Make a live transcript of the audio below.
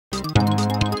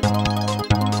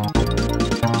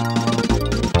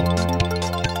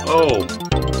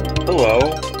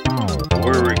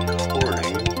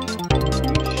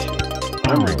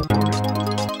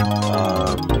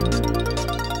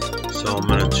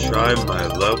try my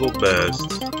level best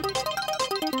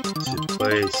to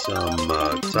play some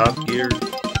Top Gear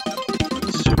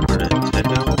on Super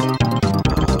Nintendo.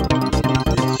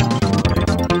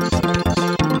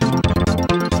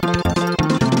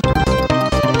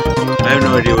 I have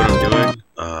no idea what I'm doing.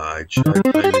 I tried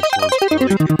playing this once before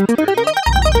they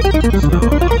came through, so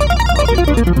I'll be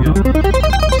playing again.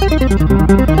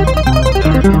 I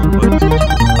don't know what to do.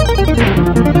 There's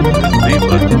B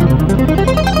button.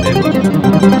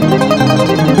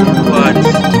 What?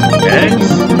 X?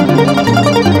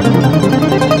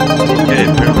 Okay,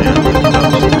 apparently I'm on the top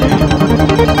screen.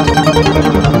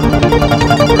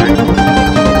 Right.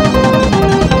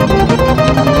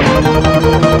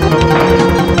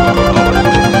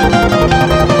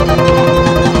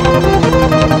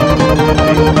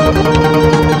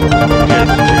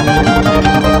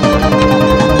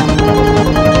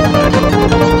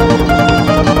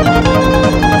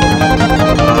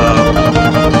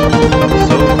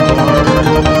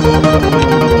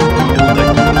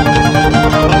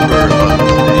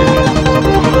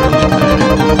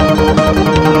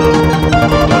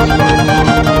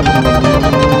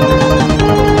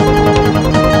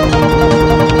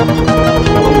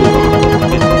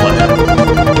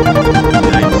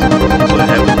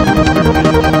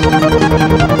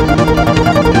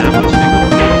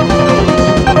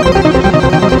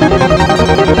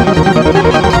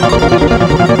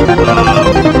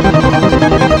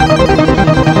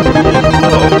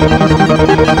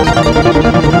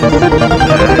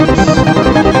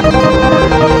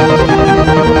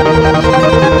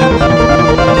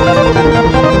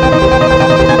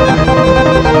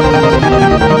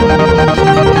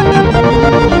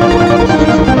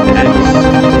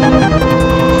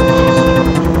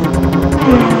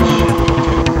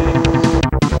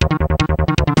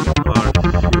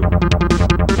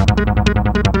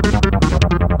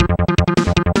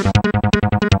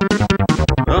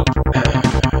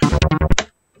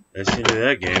 That's the end of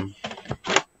that game.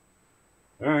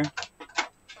 Alright.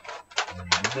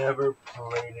 Never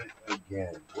played it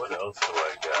again. What else do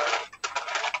I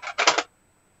got?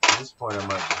 At this point, I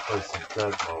might just play some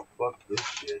Tecmo. Fuck this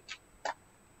shit.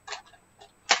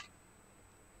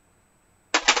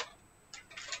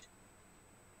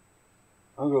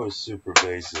 I'll go with Super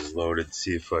Bases loaded,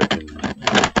 see if I can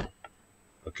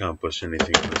accomplish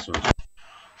anything on this one.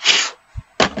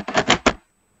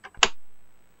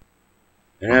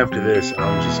 And after this,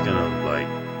 I'm just gonna, like,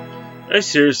 I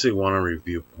seriously want to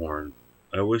review porn.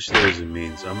 I wish there was a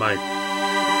means. I might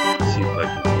see if I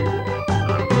can do that.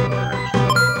 I don't know,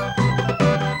 actually.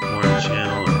 Porn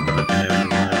channel and not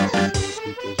having access to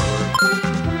people's work.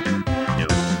 You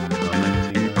know,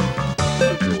 commenting.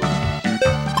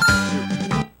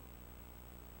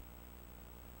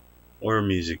 Or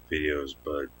music videos,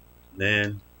 but,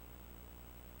 man,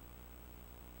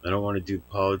 I don't want to do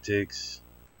politics.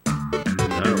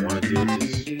 I don't want to do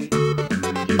this.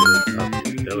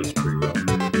 That was pretty well.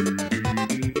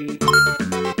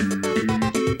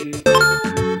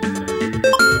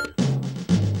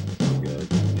 Good.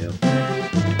 Yep.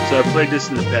 So I played this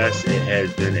in the past. It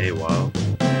has been a while.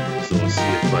 So we'll see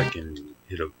if I can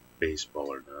hit a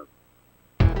baseball or not.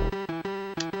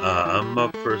 I'm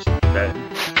up first batting.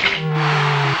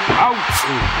 Ouch!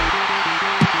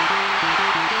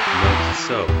 Note to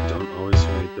self, don't always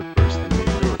wait the person to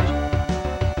throw it to.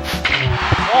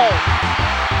 Oh!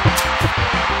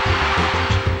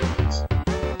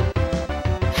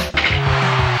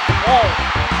 Oh!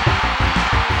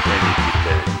 Then you keep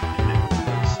that.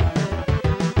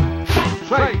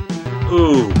 Straight!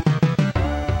 Ooh!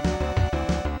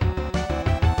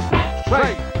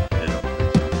 Straight!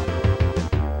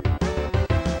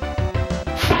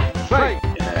 Straight!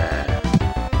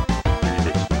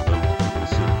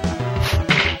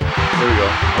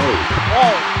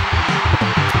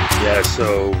 Yeah, so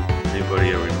anybody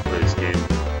ever gonna play this game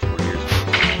 20 years ago?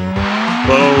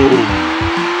 Boom!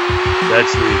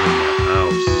 That's leaving the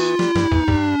house.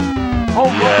 Oh,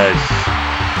 yes.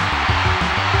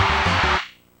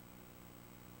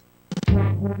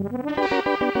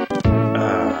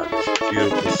 This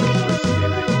beautiful simplicity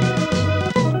of these games.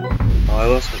 Oh, I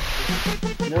lost my.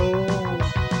 No!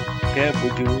 Can't we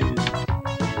do it?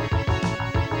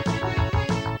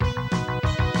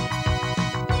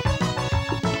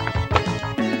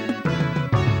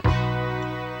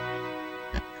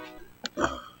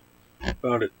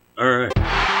 Found it. Alright.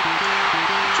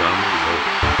 John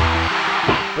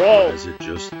Whoa. Has it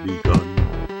just begun?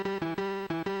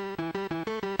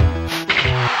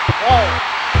 Whoa.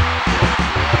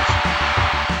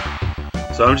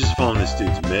 So I'm just following this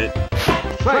dude's mitt.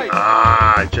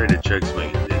 Ah, I tried to check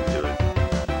swing and didn't do it.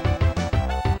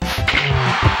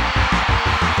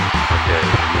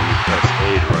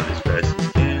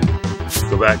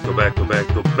 back, go back, go back,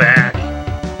 go back.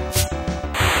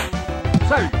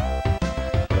 Save.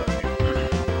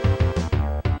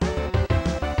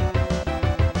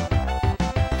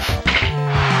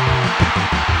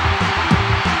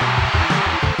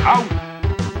 Out.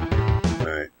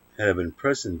 Alright. Had I been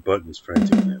pressing buttons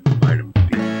frantically, I might have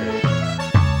beat it.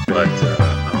 But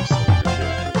I'm still gonna do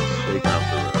it. Shake off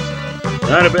the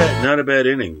rust. Not a bad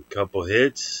inning. Couple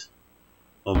hits.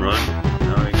 Home run.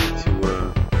 Now I get to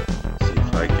see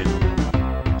if I can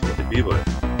take the B button.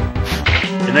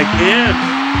 And I can!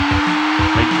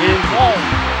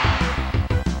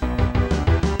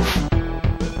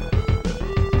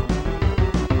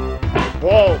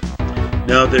 Ball.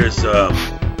 Now there's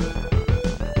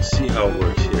see how it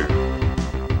works here.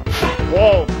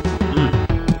 Ball.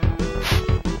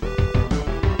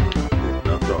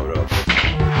 Now throw it up.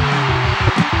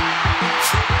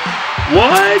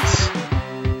 What?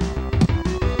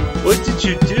 What did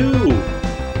you do?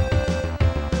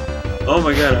 Oh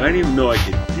my god, I didn't even know I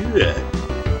could do that.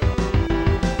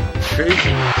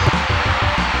 Craziness.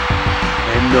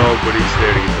 And nobody's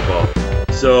there to get the ball.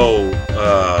 So,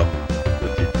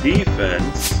 with your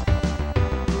defense,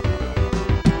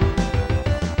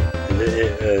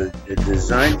 the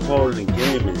design fault in the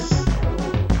game is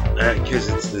because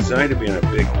it's designed to be on a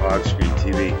big box screen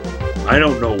TV. I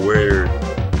don't know where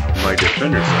my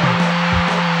defenders are.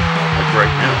 Like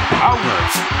right now.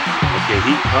 Okay,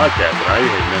 he caught that, but I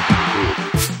had nothing to do with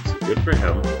it. So good for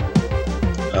him.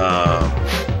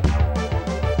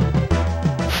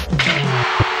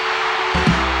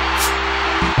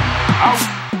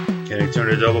 Can he turn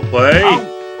a double play?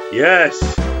 Yes!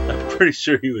 I'm pretty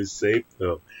sure he was safe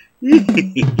though. I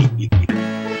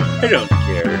don't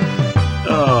care.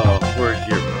 Oh, we're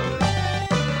here, brother.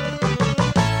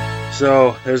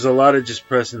 So, there's a lot of just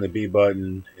pressing the B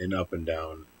button and up and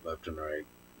down, left and right.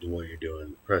 Do what you're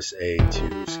doing. Press A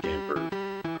to scamper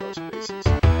across spaces.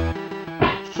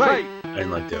 Straight. I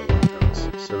didn't like that one. That was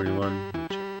 71.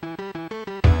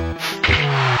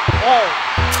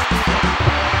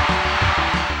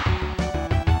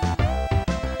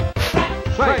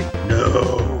 Straight.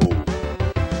 No!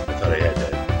 I thought I had that.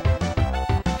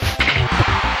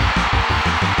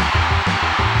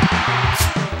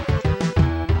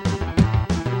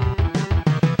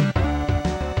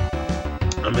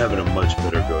 I'm having a much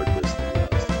better go at this than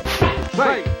last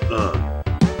time.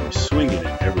 I'm swinging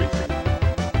at everything.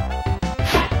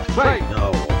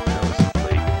 No, that was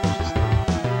late. It was just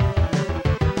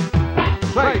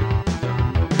late.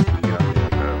 You got me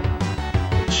like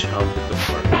a chump at the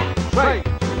park.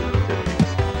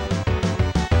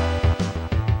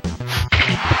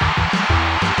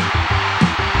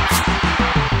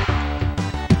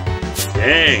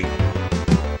 Dang.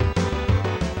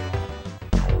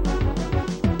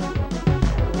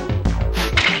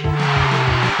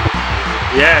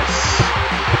 Yes!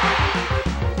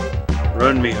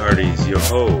 Run me, Hearties,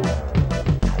 yo-ho.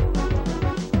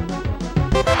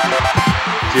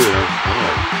 Dude, I'm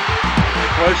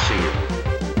crushing it.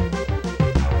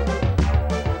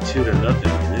 2-0.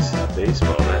 And this is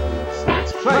baseball.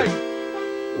 That's play.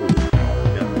 Ooh,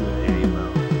 got me with 80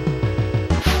 mile.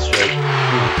 Strike.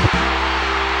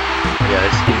 Yeah,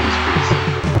 this game is pretty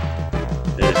simple.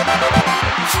 There's not.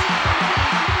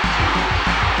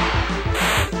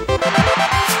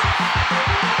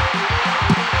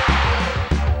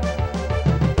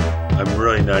 I'm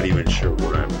really not even sure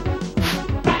what I'm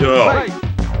doing.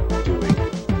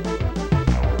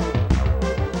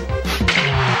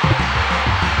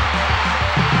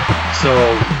 So,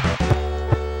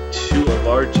 to a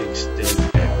large extent,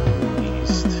 at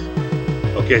least.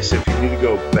 Okay, so if you need to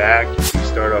go back, if you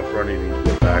start off running and you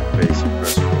go back face and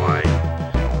press Y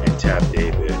and tap A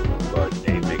bit, but A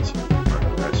makes you run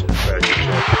faster and faster. So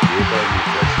A button, you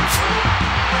press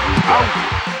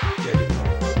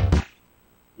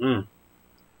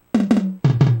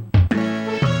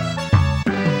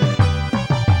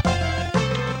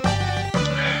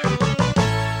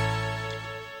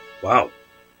Wow.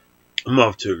 I'm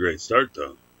off to a great start,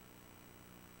 though.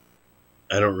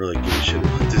 I don't really give a shit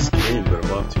about this game, but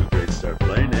I'm off to a great start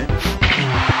playing it.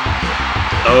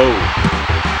 Oh.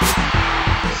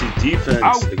 See,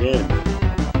 defense, again,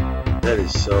 that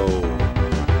is so...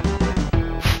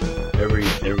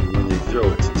 when they throw,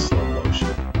 it's in slow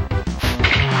motion.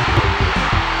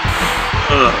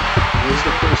 Where's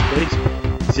the first baseman?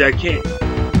 See, I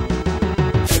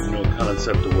have no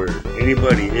concept of where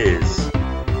anybody is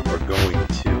or going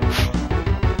to.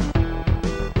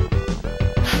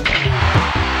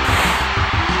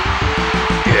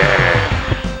 Yeah.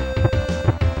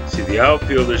 See, the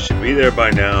outfielder should be there by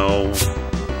now.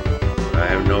 I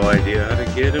have no idea how to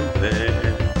get him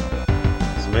there.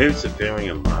 maybe it's a failing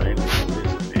of mine. Maybe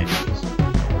it's a manuals.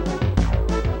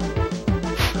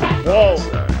 Whoa!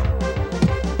 Sorry.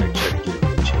 I tried to get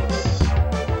him to chase.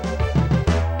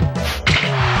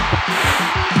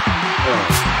 Oh.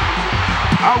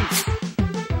 Out!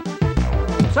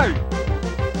 Safe!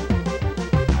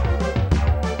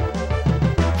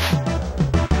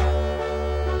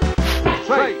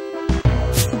 Safe!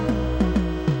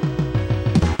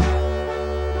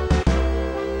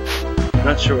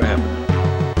 Not sure what happened.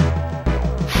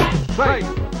 Safe!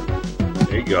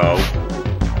 There you go.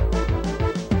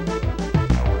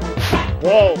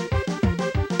 Whoa!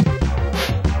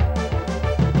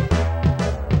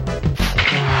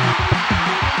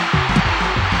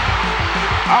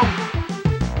 Out!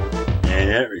 And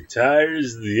that retires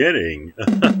the inning.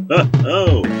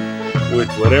 Oh, with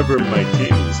whatever my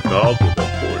team is called with a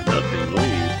 4-0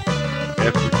 lead.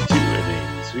 After 2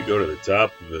 innings, we go to the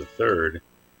top of the third,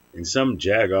 and some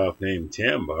jagoff named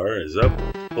Tambar is up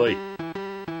at the plate.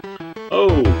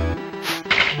 Oh, should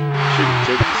have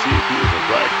checked to see if he was a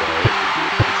black guy.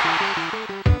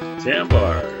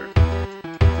 Tambar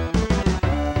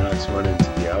knocks one into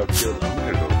the outfield. I'm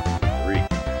gonna go 3.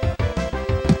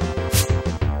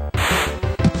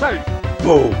 Safe!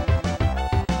 Boom!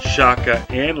 Shaka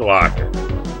and Laka.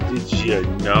 Did you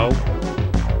know?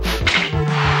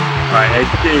 Alright, at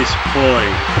this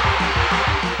point,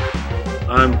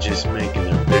 I'm just making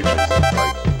their bitches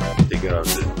like they got off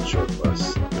the short bus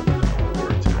coming up to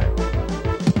work today.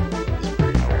 It's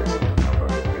pretty embarrassing.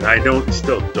 And I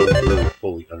still don't really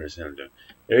fully understand it.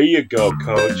 There you go,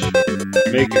 coach.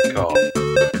 Make a call.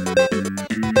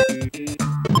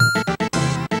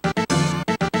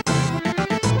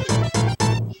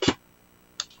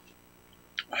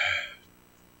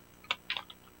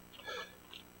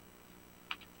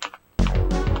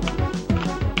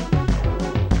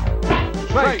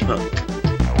 Safe! Huh.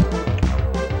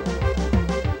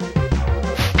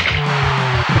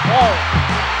 Whoa!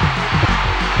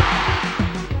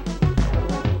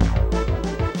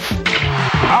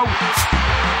 Out!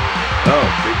 Oh,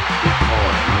 big call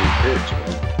on new pitch,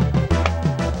 man.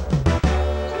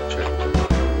 So check it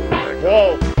back. Whoa!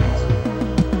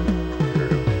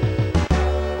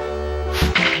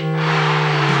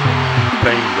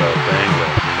 Bango, bango,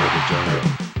 over jungle.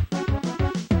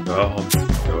 Go home,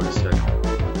 go to second.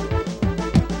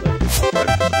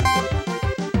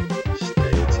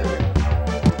 Stay at second.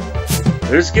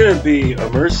 There's gonna be a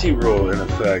mercy rule in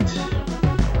effect.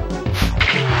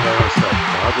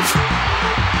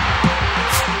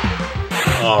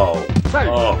 Oh,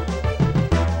 oh,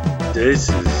 this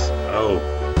is, oh.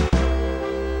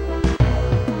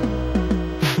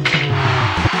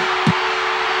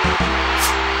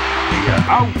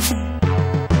 Out!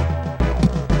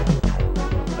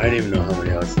 I didn't even know how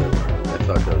many outs there were. I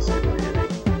thought that was the end of the inning.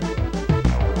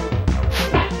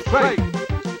 Safe!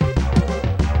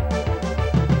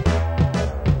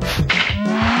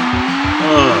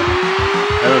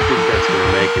 I don't think that's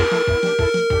gonna make it.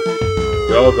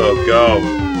 Go, go, go.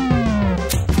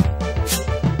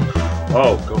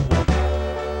 Oh, go home.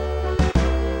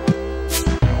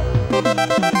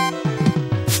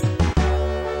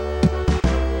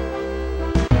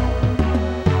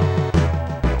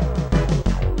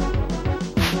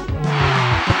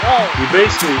 You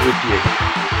basically,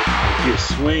 if you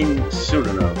swing soon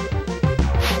enough,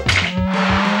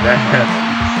 that happens.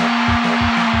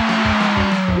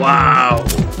 Wow.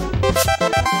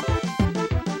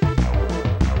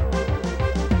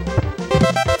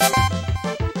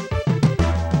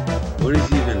 What is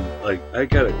even, like, I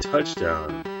got a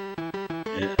touchdown, and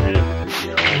you know,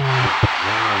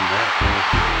 on that,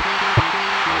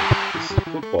 this is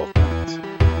football fans.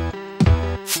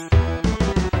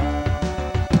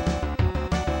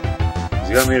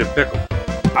 He got me in a pickle.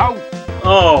 Out!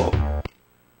 Oh!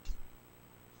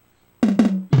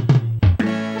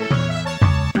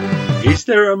 Is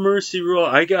there a mercy rule?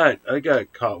 I got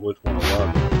caught with one along.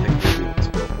 I think maybe it's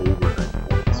over 9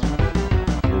 points.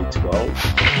 Maybe 12.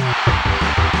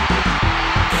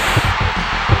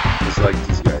 It's like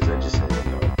these guys, I just had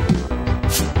no.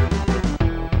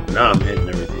 Now I'm hitting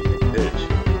everything in pitch.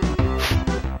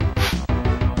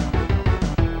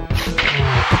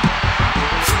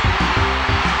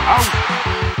 Out!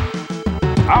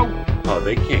 Out! Oh,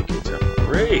 they can't get to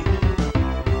great.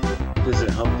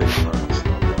 Doesn't help that you run in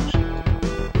slow motion.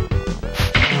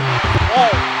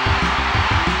 Oh!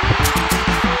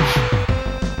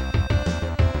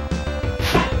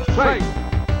 Safe!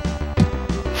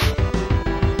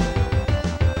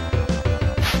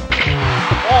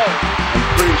 Oh! I'm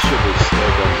pretty sure they slow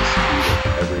down the speed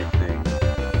of everything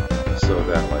so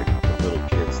that, like, the little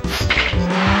kids,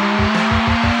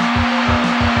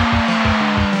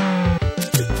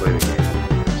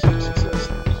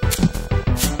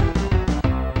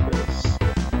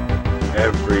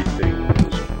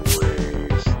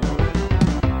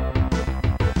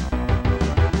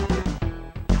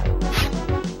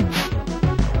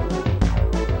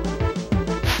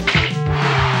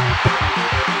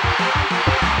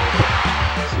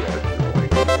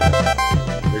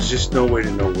 there's no way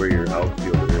to know where your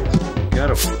outfielder is. You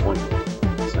got a point.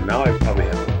 So now I probably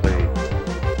have to play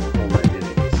all my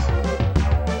innings.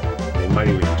 They might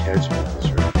even catch me this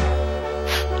round.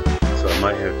 So I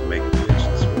might have to make a pitch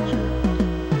and switch here.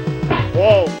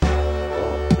 Whoa.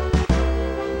 Ball.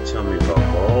 You tell me about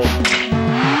ball. What do you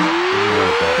know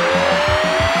about ball?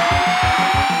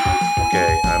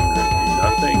 Okay, I'm gonna do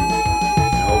nothing.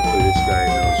 And hopefully this guy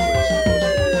knows what he's supposed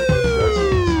to do. If he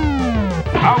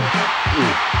doesn't. Out.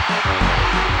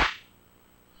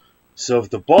 So if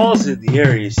the ball's in the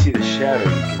air, you see the shadow, you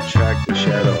can track the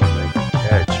shadow and make a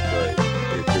catch. But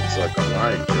if it's like a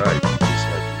line drive, you just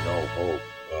have no hope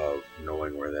of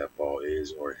knowing where that ball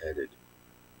is or headed,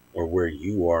 or where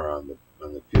you are on the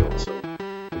field. So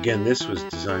again, this was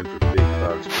designed for big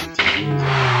cloud screen TVs.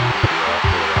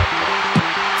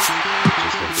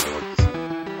 Just don't know what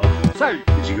to say.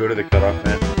 Oh, did you go to the cutoff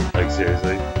man? Like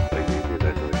seriously? Like you did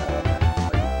that to the cutoff man?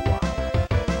 Like wow.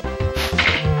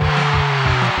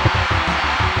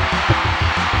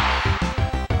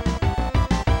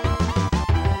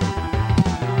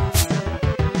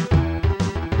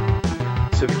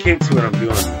 So if you can't see what I'm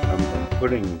doing, I'm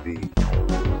putting the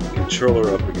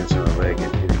controller up against my leg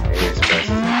and hitting A as fast as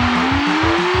I can.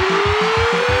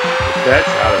 If that's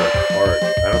out of the park,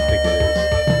 I don't think it is.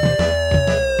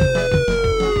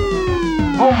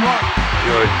 Home run.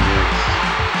 Goodness.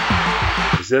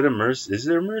 Is that a mercy? Is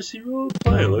there a mercy rule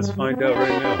play? Let's find out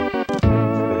right now.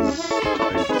 Because I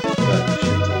got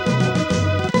shit ton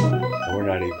of points. We're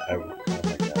not even. Oh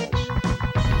my gosh.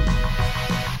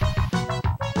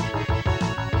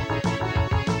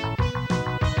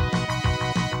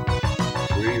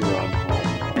 Three-run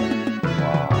home run.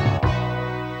 Wow.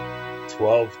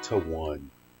 12-1.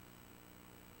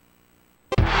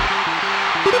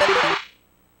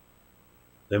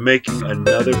 They're making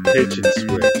another pitch and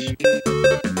switch.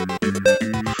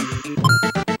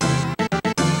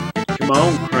 Come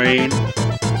on, Crane.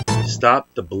 Stop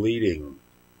the bleeding.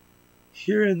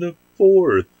 Here in the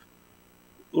fourth.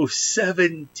 Oh,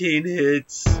 17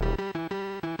 hits.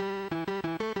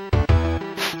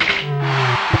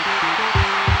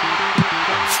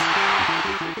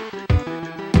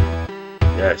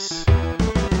 Yes.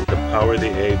 With the power of the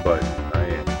A button, I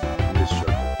am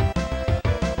indestructible.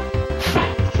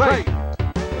 Straight. I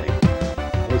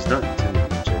was not intending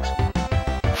to chase you.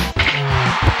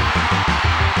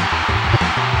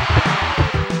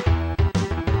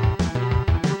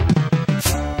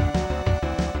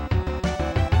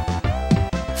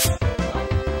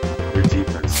 Their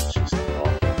defense is just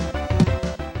awful.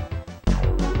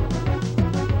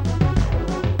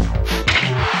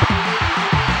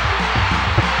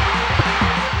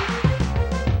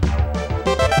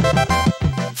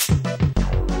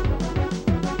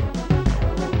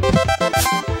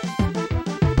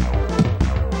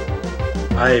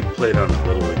 I played on a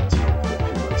little league team for a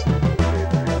few months ago.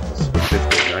 Fifth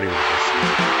grade, not even this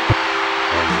season.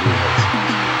 And we had some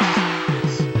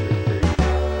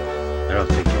I don't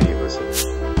think any of us have,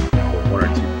 but one or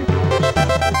two people who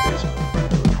played baseball.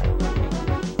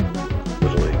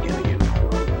 Little league getting in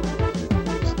for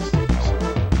and stuff. So,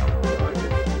 no, I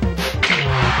didn't.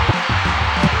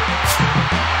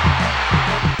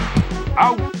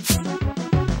 Out.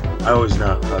 I was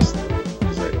not hustling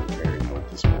because I don't care anymore at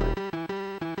this point.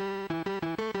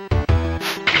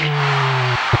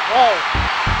 Ball.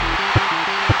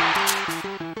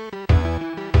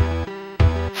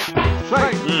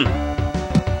 Straight.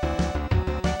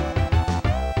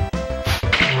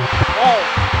 Ball.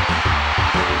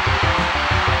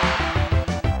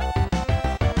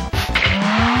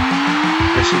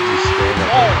 I should just stand up.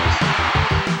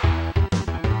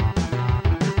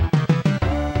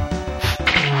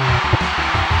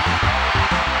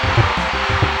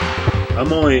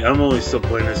 I'm only still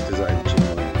playing this because I'm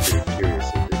genuinely very curious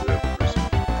if they do have a person.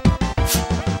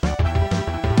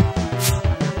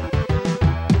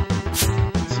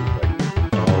 Let's see if I can.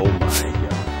 Oh my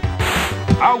god.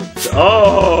 Out.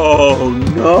 Oh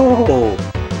no!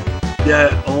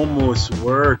 That almost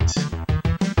worked. That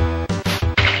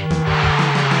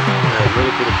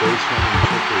little bit of base running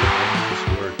triple almost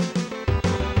worked.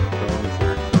 Going to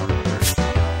third, going to third.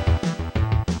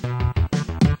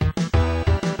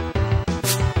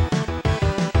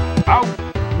 Out.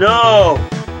 No!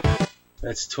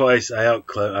 That's twice. I got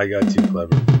too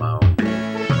clever for my own game.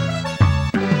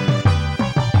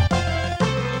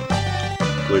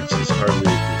 Which is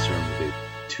hardly a concern with a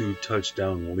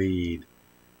 2-touchdown lead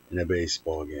in a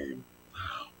baseball game.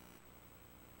 Wow.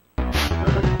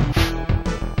 Alright.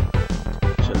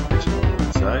 Should I pitch it on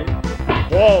one side?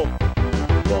 Ball.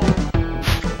 Ball.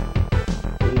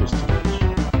 It was too much.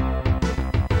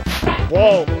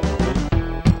 Ball.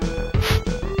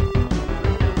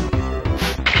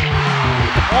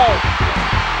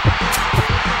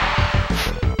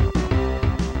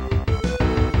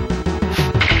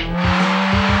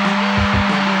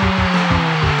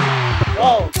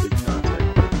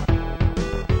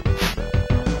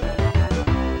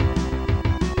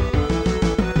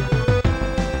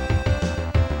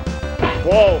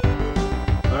 Whoa.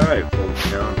 Alright, full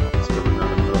count. Let's go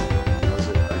another middle. Was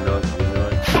it? I know it, you know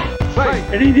it. Straight.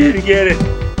 And he didn't get it!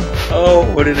 Oh,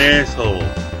 what an asshole.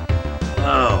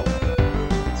 Wow.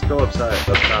 Let's go up top.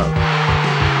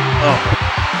 Oh,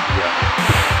 yeah.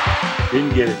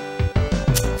 Didn't get it.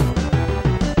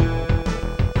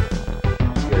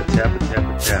 Just gotta tap it.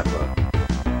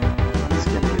 He's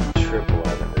gonna get a triple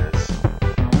out of this.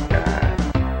 God.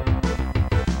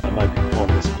 I might be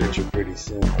pulling this pitcher pretty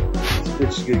soon. This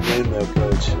pitcher's good game though,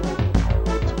 coach.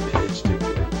 This pitch did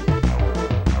good.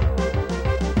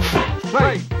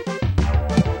 Straight.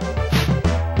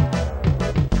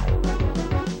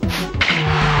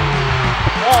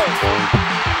 Whoa.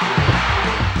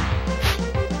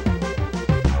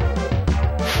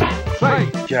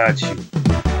 Straight. Got you.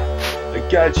 I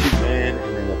got you, man.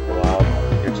 And then the pull out.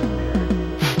 Catch him there.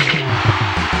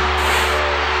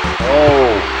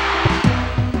 Oh.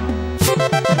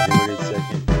 Wait a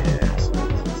second. Yeah, so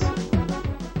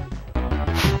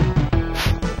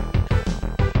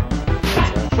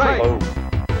Straight. oh.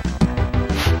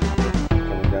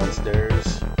 Coming downstairs.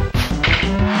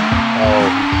 Oh,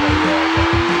 he played that.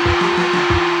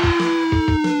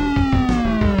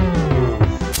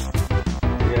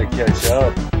 We gotta catch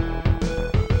up.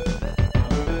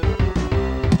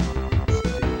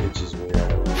 Pitches way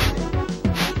out of the way.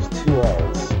 There's 2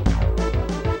 outs.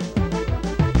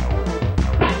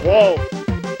 Whoa.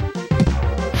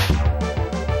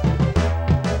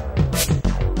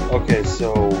 Okay, so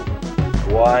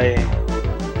why do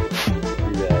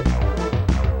that?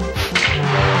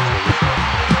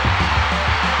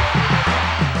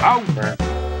 Out.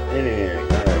 Anything.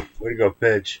 Alright. Way to go,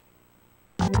 pitch.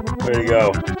 Way to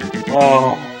go.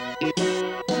 Oh.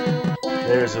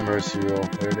 There's a mercy roll.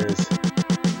 There it is.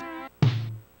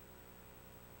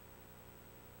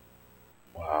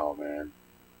 Wow, man.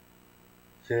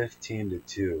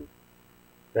 15-2.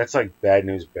 That's like Bad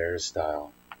News Bears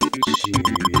style. Jeez.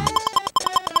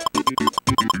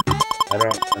 I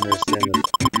don't understand the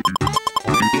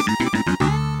points,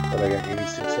 but I got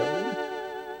 86 of them.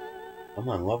 I'm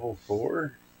on level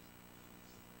 4.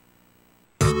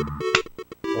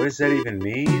 What does that even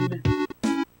mean?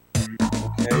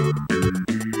 Okay.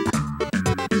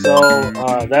 So,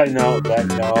 that's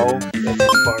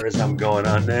as far as I'm going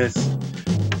on this.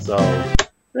 So,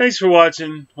 thanks for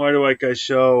watching Why Do White Guys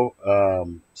Show.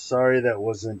 Sorry that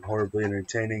wasn't horribly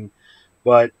entertaining,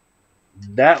 but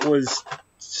that was,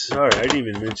 sorry, I didn't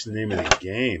even mention the name of the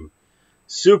game.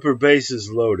 Super Bases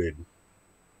Loaded.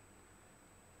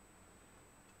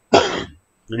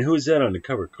 And who is that on the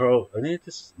cover? Carl, I think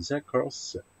this, is that Carl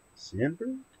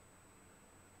Sandburg?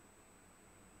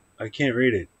 I can't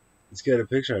read it. It's got a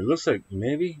picture. It looks like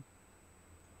maybe.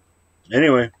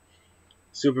 Anyway,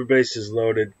 Super Bases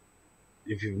Loaded.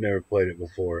 If you've never played it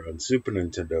before, on Super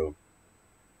Nintendo.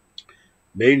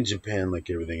 Made in Japan like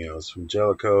everything else from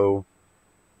Jellico.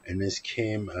 And this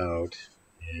came out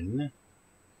in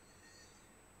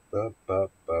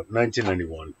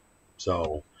 1991.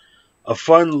 So, a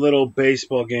fun little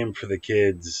baseball game for the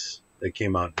kids that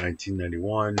came out in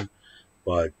 1991.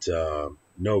 But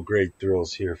no great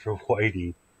thrills here for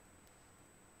Whitey.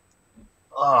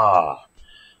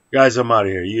 Guys, I'm out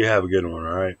of here. You have a good one,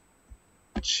 alright?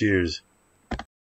 Cheers.